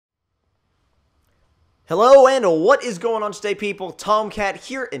Hello and what is going on today, people? Tomcat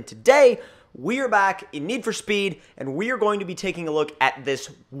here, and today we are back in Need for Speed, and we are going to be taking a look at this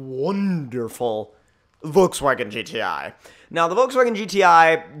wonderful Volkswagen GTI. Now, the Volkswagen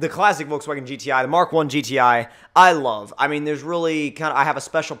GTI, the classic Volkswagen GTI, the Mark 1 GTI, I love. I mean, there's really I have a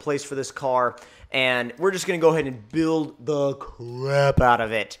special place for this car, and we're just going to go ahead and build the crap out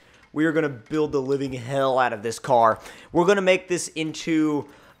of it. We are going to build the living hell out of this car. We're going to make this into...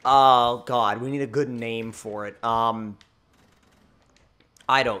 oh, God, we need a good name for it. I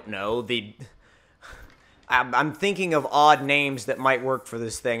don't know. I'm thinking of odd names that might work for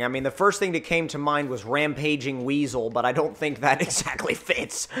this thing. I mean, the first thing that came to mind was Rampaging Weasel, but I don't think that exactly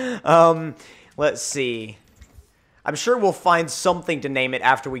fits. Let's see. I'm sure we'll find something to name it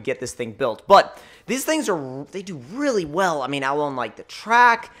after we get this thing built. But these things they do really well. I mean, out on, like, the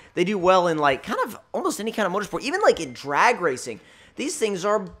track. They do well in, like, kind of almost any kind of motorsport. Even, like, in drag racing. These things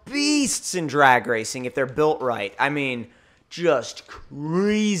are beasts in drag racing if they're built right. I mean, just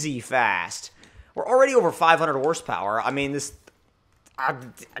crazy fast. We're already over 500 horsepower. I mean, this... I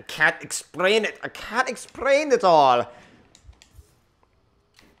can't explain it. I can't explain it all.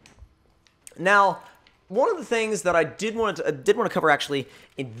 Now, one of the things that I did want to cover, actually,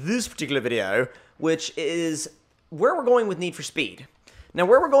 in this particular video, which is where we're going with Need for Speed. Now,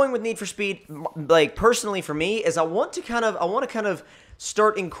 where we're going with Need for Speed, like, personally for me, is I want to kind of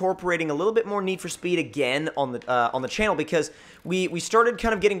start incorporating a little bit more Need for Speed again on the channel, because we started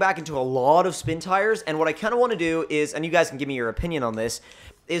kind of getting back into a lot of spin tires, and what I kind of want to do is, and you guys can give me your opinion on this,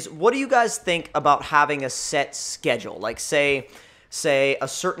 is what do you guys think about having a set schedule? Like, say a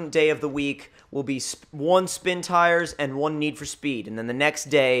certain day of the week will be one spin tires and one Need for Speed, and then the next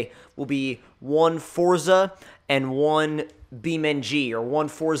day will be one Forza and one BeamNG, or one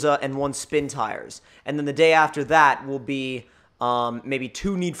Forza and one spin tires. And then the day after that will be maybe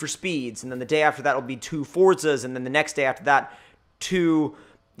two Need for Speeds, and then the day after that will be two Forzas, and then the next day after that, two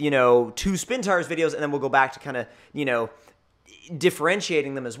spin tires videos, and then we'll go back to kind of,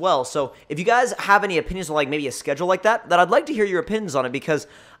 differentiating them as well. So if you guys have any opinions on, like, maybe a schedule like that, I'd like to hear your opinions on it, because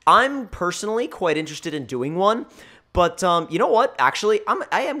I'm personally quite interested in doing one. But, you know what? Actually,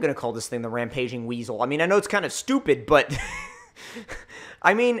 I am going to call this thing the Rampaging Weasel. I mean, I know it's kind of stupid, but...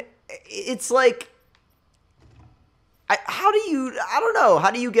 I mean, it's like... I don't know.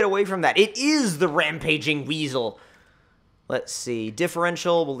 How do you get away from that? It is the Rampaging Weasel. Let's see.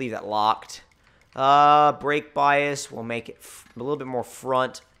 Differential, we'll leave that locked. Brake bias, we'll make it a little bit more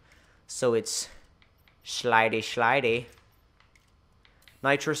front, so it's slidey.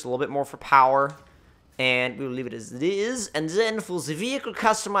 Nitrous, a little bit more for power. And we'll leave it as it is. And then for the vehicle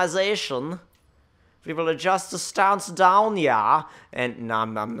customization, we will adjust the stance down, yeah. And no,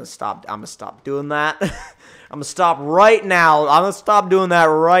 I'm gonna stop doing that. I'm gonna stop right now. I'm gonna stop doing that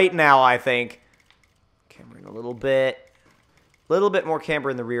right now, I think. Cambering a little bit. A little bit more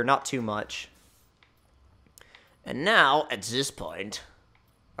camber in the rear, not too much. And now, at this point,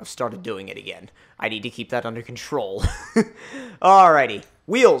 I've started doing it again. I need to keep that under control. Alrighty.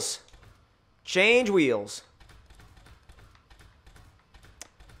 Wheels. Change wheels.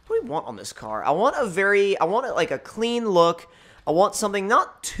 What do we want on this car? I want like a clean look. I want something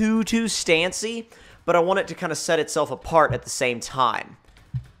not too stancy, but I want it to kind of set itself apart at the same time.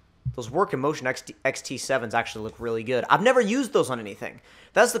 Those Work in Motion XT7s actually look really good. I've never used those on anything.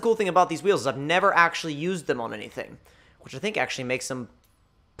 That's the cool thing about these wheels, is I've never actually used them on anything, which I think actually makes them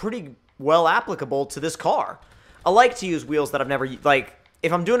pretty well applicable to this car. I like to use wheels that I've never, like,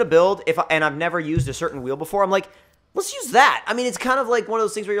 if I'm doing a build, and I've never used a certain wheel before, I'm like, let's use that. I mean, it's kind of like one of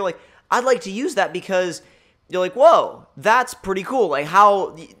those things where you're like, I'd like to use that because you're like, whoa, that's pretty cool. Like,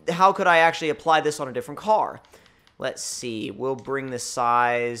 how could I actually apply this on a different car? Let's see. We'll bring the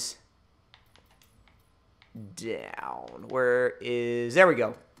size down. There we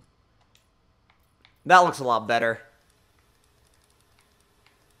go. That looks a lot better.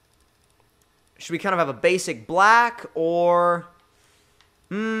 Should we kind of have a basic black, or...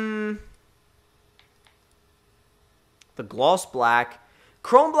 the gloss black.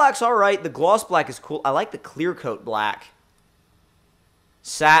 Chrome black's alright. The gloss black is cool. I like the clear coat black.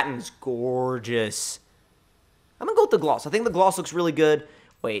 Satin's gorgeous. I'm gonna go with the gloss. I think the gloss looks really good.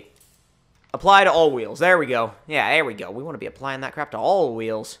 Wait. Apply to all wheels. There we go. Yeah, there we go. We want to be applying that crap to all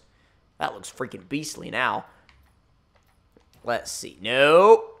wheels. That looks freaking beastly now. Let's see.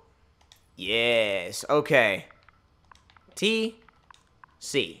 Nope. Yes. Okay. T.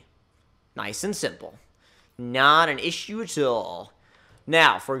 C. Nice and simple. Not an issue at all.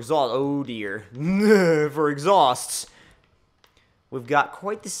 Now, for exhaust... oh, dear. For exhausts, we've got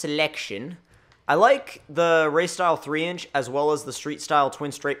quite the selection. I like the race style 3-inch as well as the street style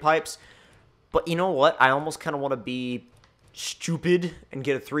twin straight pipes. But you know what? I almost kind of want to be stupid and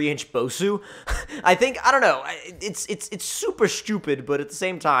get a 3-inch Bosu. I don't know. It's super stupid, but at the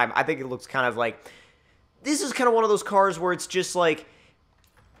same time, I think it looks kind of like, this is kind of one of those cars where it's just like,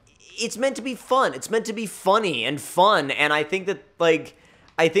 it's meant to be fun. It's meant to be funny and fun, and I think that, like,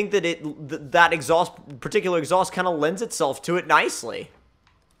 that particular exhaust kind of lends itself to it nicely.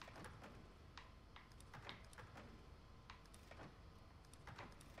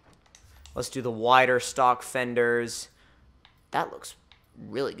 Let's do the wider stock fenders. That looks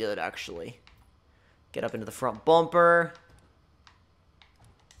really good, actually. Get up into the front bumper.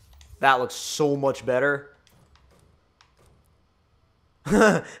 That looks so much better.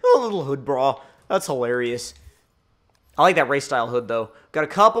 A little hood bra. That's hilarious. I like that race style hood, though. Got a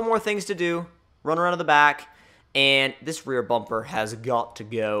couple more things to do. Run around to the back. And this rear bumper has got to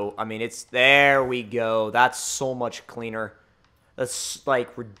go. I mean, there we go. That's so much cleaner. That's,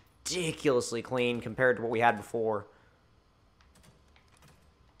 like, ridiculously clean compared to what we had before.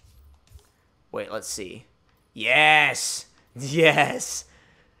 Wait, let's see. Yes! Yes!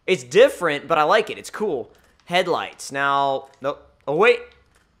 It's different, but I like it. It's cool. Headlights. Now, nope. Oh, wait.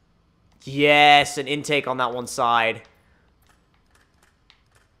 Yes, an intake on that one side.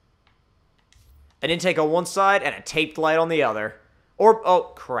 An intake on one side and a taped light on the other. Or,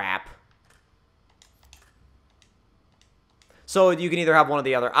 oh, crap. So you can either have one or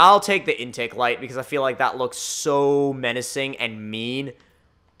the other. I'll take the intake light because I feel like that looks so menacing and mean.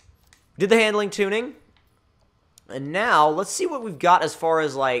 Did the handling tuning. And now, let's see what we've got as far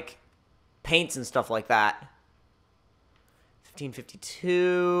as, like, paints and stuff like that.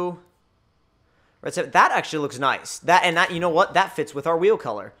 1552. Right, so that actually looks nice. That, you know what? That fits with our wheel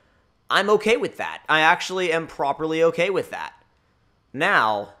color. I'm okay with that. I actually am properly okay with that.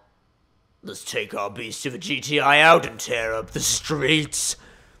 Now, let's take our beast of a GTI out and tear up the streets.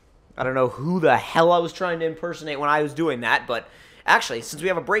 I don't know who the hell I was trying to impersonate when I was doing that, but actually, since we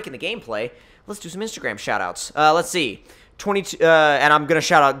have a break in the gameplay, let's do some Instagram shoutouts. Let's see. 22, and I'm going to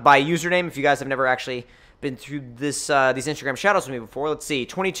shout out by username if you guys have never actually been through this these Instagram shoutouts with me before. Let's see.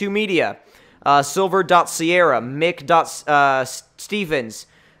 22 Media, Silver.Sierra, Mick.Stevens.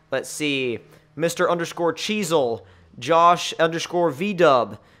 Let's see. Mr. Cheezel,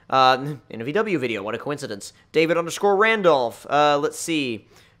 Josh_VDub, in a VW video. What a coincidence. David_Randolph. Let's see.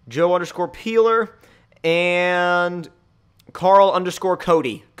 Joe_Peeler, and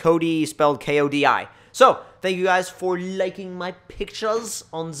Carl_Cody. Cody spelled K-O-D-I. So, thank you guys for liking my pictures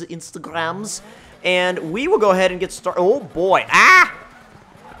on the Instagrams. And we will go ahead and get started. Oh, boy. Ah!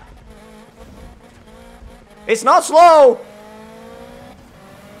 It's not slow!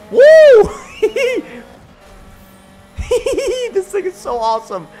 Woo! This thing is so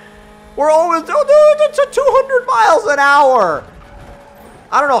awesome. We're almost, oh, dude, it's at 200 miles an hour.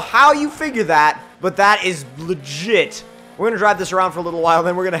 I don't know how you figure that, but that is legit. We're going to drive this around for a little while,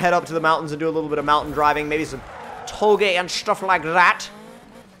 then we're going to head up to the mountains and do a little bit of mountain driving, maybe some toge and stuff like that.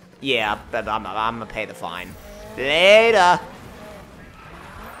 Yeah, but I'm going to pay the fine. Later.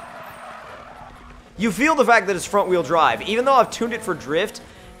 You feel the fact that it's front-wheel drive, even though I've tuned it for drift,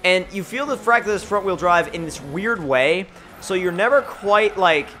 and you feel the fact that it's front-wheel drive in this weird way, so you're never quite,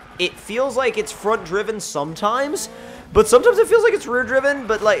 like, it feels like it's front-driven sometimes, but sometimes it feels like it's rear-driven,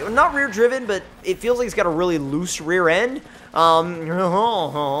 but, like, not rear-driven, but it feels like it's got a really loose rear end. Loose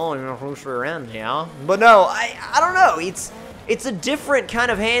rear end, yeah. But no, I don't know, it's a different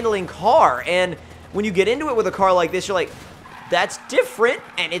kind of handling car, and when you get into it with a car like this, you're like, that's different,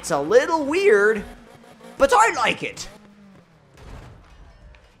 and it's a little weird, but I like it.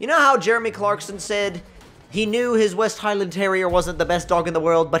 You know how Jeremy Clarkson said he knew his West Highland Terrier wasn't the best dog in the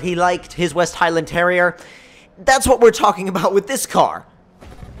world, but he liked his West Highland Terrier? That's what we're talking about with this car.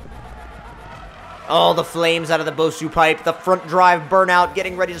 Oh, the flames out of the Bosu pipe, the front drive burnout,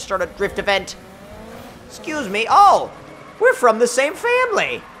 getting ready to start a drift event. Excuse me. Oh, we're from the same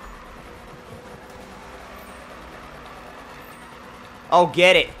family. Oh,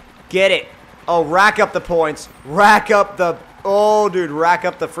 get it. Get it. Oh, rack up the points. Rack up the... Oh, dude, rack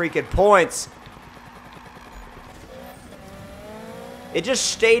up the freaking points. It just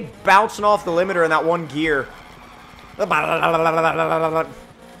stayed bouncing off the limiter in that one gear.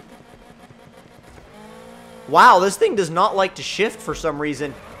 Wow, this thing does not like to shift for some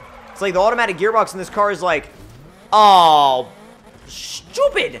reason. It's like the automatic gearbox in this car is like... Oh,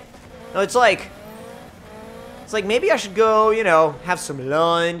 stupid. No, it's like maybe I should go, you know, have some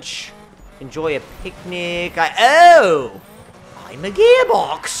lunch, enjoy a picnic. Oh, I'm a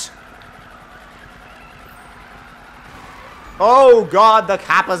gearbox. Oh, God, the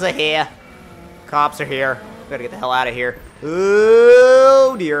coppers are here. Cops are here. Gotta get the hell out of here.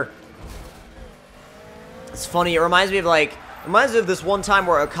 Oh, dear. It's funny. It reminds me of this one time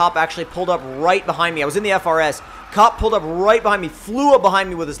where a cop actually pulled up right behind me. I was in the FRS. Cop pulled up right behind me, flew up behind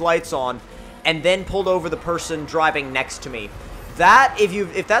me with his lights on, and then pulled over the person driving next to me. That,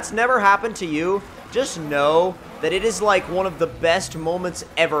 if that's never happened to you, just know that it is like one of the best moments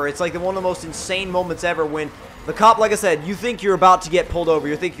ever. It's like one of the most insane moments ever when the cop, like I said, you think you're about to get pulled over,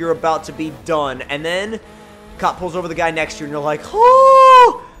 you think you're about to be done, and then cop pulls over the guy next to you, and you're like,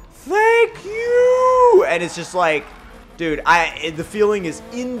 oh, thank you, and it's just like, dude, the feeling is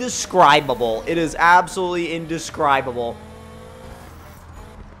indescribable. It is absolutely indescribable.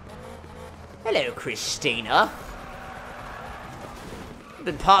 Hello, Christina. I've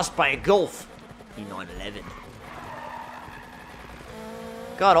been passed by a Golf E911.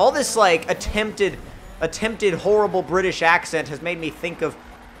 God, all this, like, attempted horrible British accent has made me think of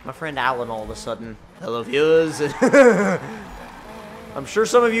my friend Alan all of a sudden. Hello, viewers. I'm sure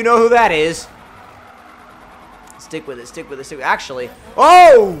some of you know who that is. Stick with it, stick with it, stick with it. Actually,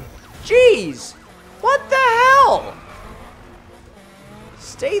 oh, jeez. What the hell?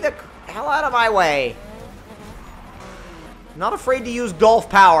 Stay the hell out of my way. Not afraid to use golf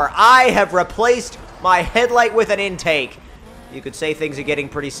power. I have replaced my headlight with an intake. You could say things are getting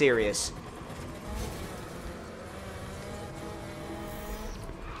pretty serious.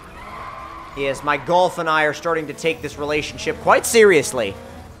 Yes, my golf and I are starting to take this relationship quite seriously.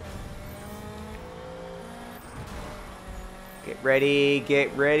 Get ready,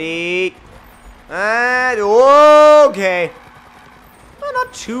 get ready. And, okay. Well,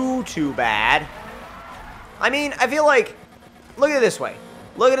 not too bad. I mean, I feel like, look at it this way.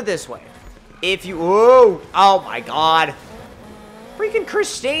 Look at it this way. If you, oh my God. Freaking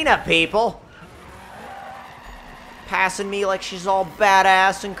Christina, people. Passing me like she's all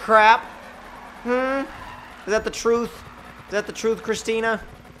badass and crap. Is that the truth? Is that the truth, Christina?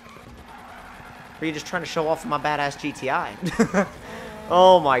 Or are you just trying to show off my badass GTI?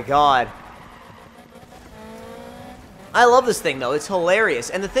 Oh my God. I love this thing, though. It's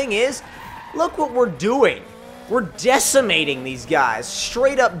hilarious. And the thing is, look what we're doing. We're decimating these guys.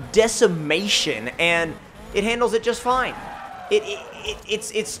 Straight up decimation. And it handles it just fine.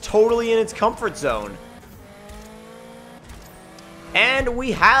 It's totally in its comfort zone. And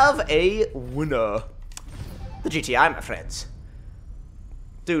we have a winner. The GTI, my friends.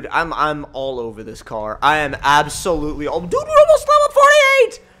 Dude, I'm all over this car. I am absolutely all... Dude, we're almost level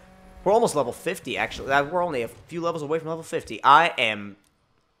 48! We're almost level 50, actually. We're only a few levels away from level 50. I am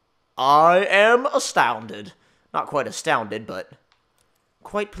astounded. Not quite astounded, but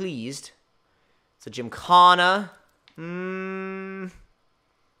quite pleased. It's a Gymkhana. Got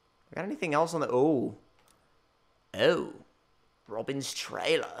anything else on the... Oh. Robin's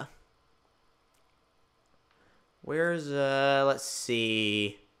trailer. Where's, let's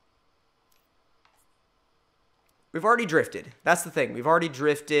see. We've already drifted. That's the thing. We've already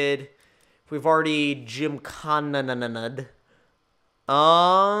drifted. We've already Gymkhana-na'd.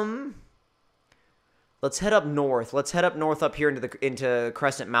 Let's head up north. Let's head up north up here into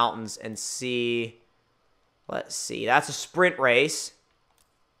Crescent Mountains and see. Let's see. That's a sprint race.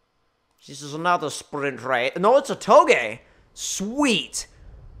 This is another sprint race. No, it's a toge. Sweet.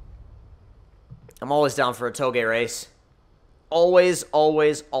 I'm always down for a toge race. Always,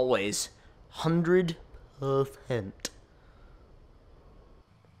 always, always. 100%.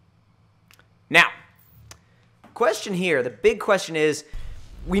 Now, question here, the big question is,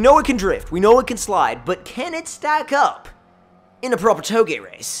 we know it can drift, we know it can slide, but can it stack up in a proper toge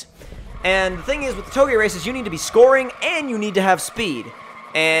race? And the thing is, with the toge races, you need to be scoring and you need to have speed.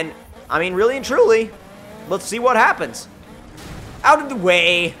 And, I mean, really and truly, let's see what happens. Out of the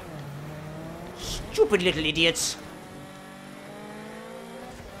way. Stupid little idiots.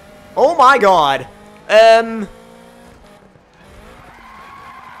 Oh my God.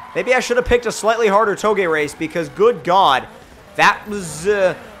 Maybe I should have picked a slightly harder toge race because, good God, that was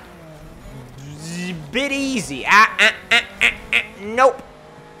a bit easy. Nope.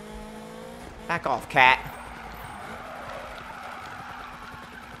 Back off, cat.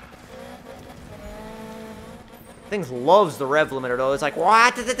 Things loves the rev limiter, though. It's like,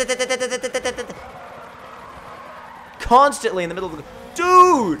 what? Constantly in the middle of the...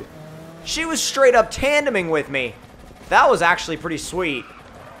 Dude! She was straight up tandeming with me. That was actually pretty sweet.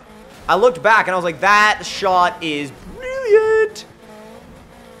 I looked back and I was like, that shot is brilliant.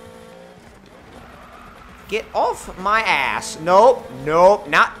 Get off my ass. Nope, nope,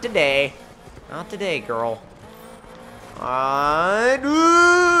 not today. Not today, girl.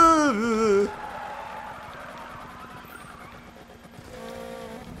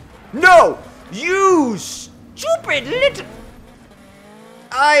 No! You stupid little...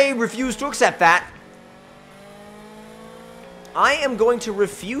 I refuse to accept that. I am going to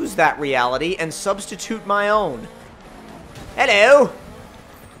refuse that reality and substitute my own. Hello!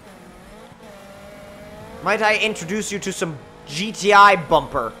 Might I introduce you to some GTI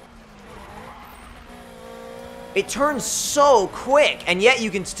bumper? It turns so quick, and yet you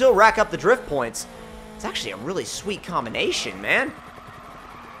can still rack up the drift points. It's actually a really sweet combination, man.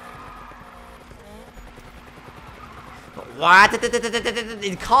 What?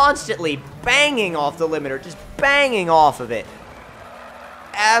 Constantly banging off the limiter, just banging off of it.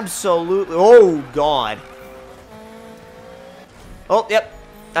 Absolutely. Oh, God. Oh, yep.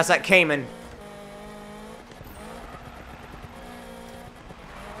 That's that Cayman.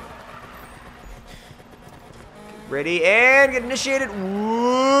 Get ready and get initiated.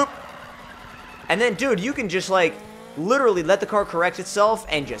 Whoop. And then, dude, you can just, like, literally let the car correct itself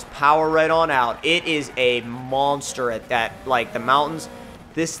and just power right on out. It is a monster at that, like, the mountains.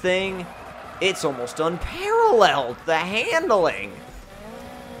 This thing, it's almost unparalleled. The handling.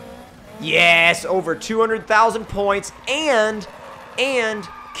 Yes, over 200,000 points and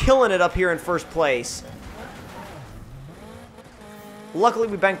killing it up here in first place. Luckily,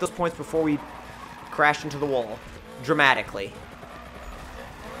 we banked those points before we crashed into the wall. Dramatically.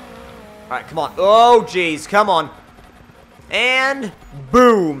 Alright, come on. Oh, jeez. Come on. And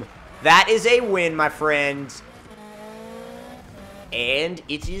boom. That is a win, my friends. And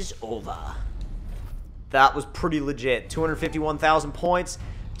it is over. That was pretty legit. 251,000 points.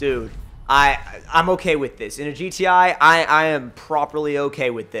 Dude, I'm okay with this. In a GTI, I am properly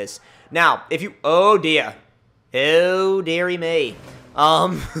okay with this. Now, if you... Oh, dear. Oh, dearie me.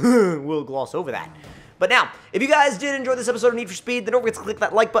 We'll gloss over that. But now, if you guys did enjoy this episode of Need for Speed, then don't forget to click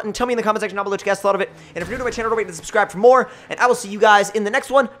that like button. Tell me in the comment section down below what you guys thought of it. And if you're new to my channel, don't forget to subscribe for more. And I will see you guys in the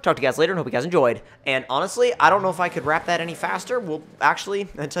next one. Talk to you guys later and hope you guys enjoyed. And honestly, I don't know if I could wrap that any faster. We'll actually,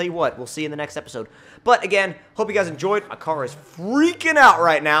 I tell you what, we'll see you in the next episode. But again, hope you guys enjoyed. My car is freaking out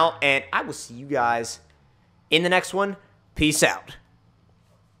right now. And I will see you guys in the next one. Peace out.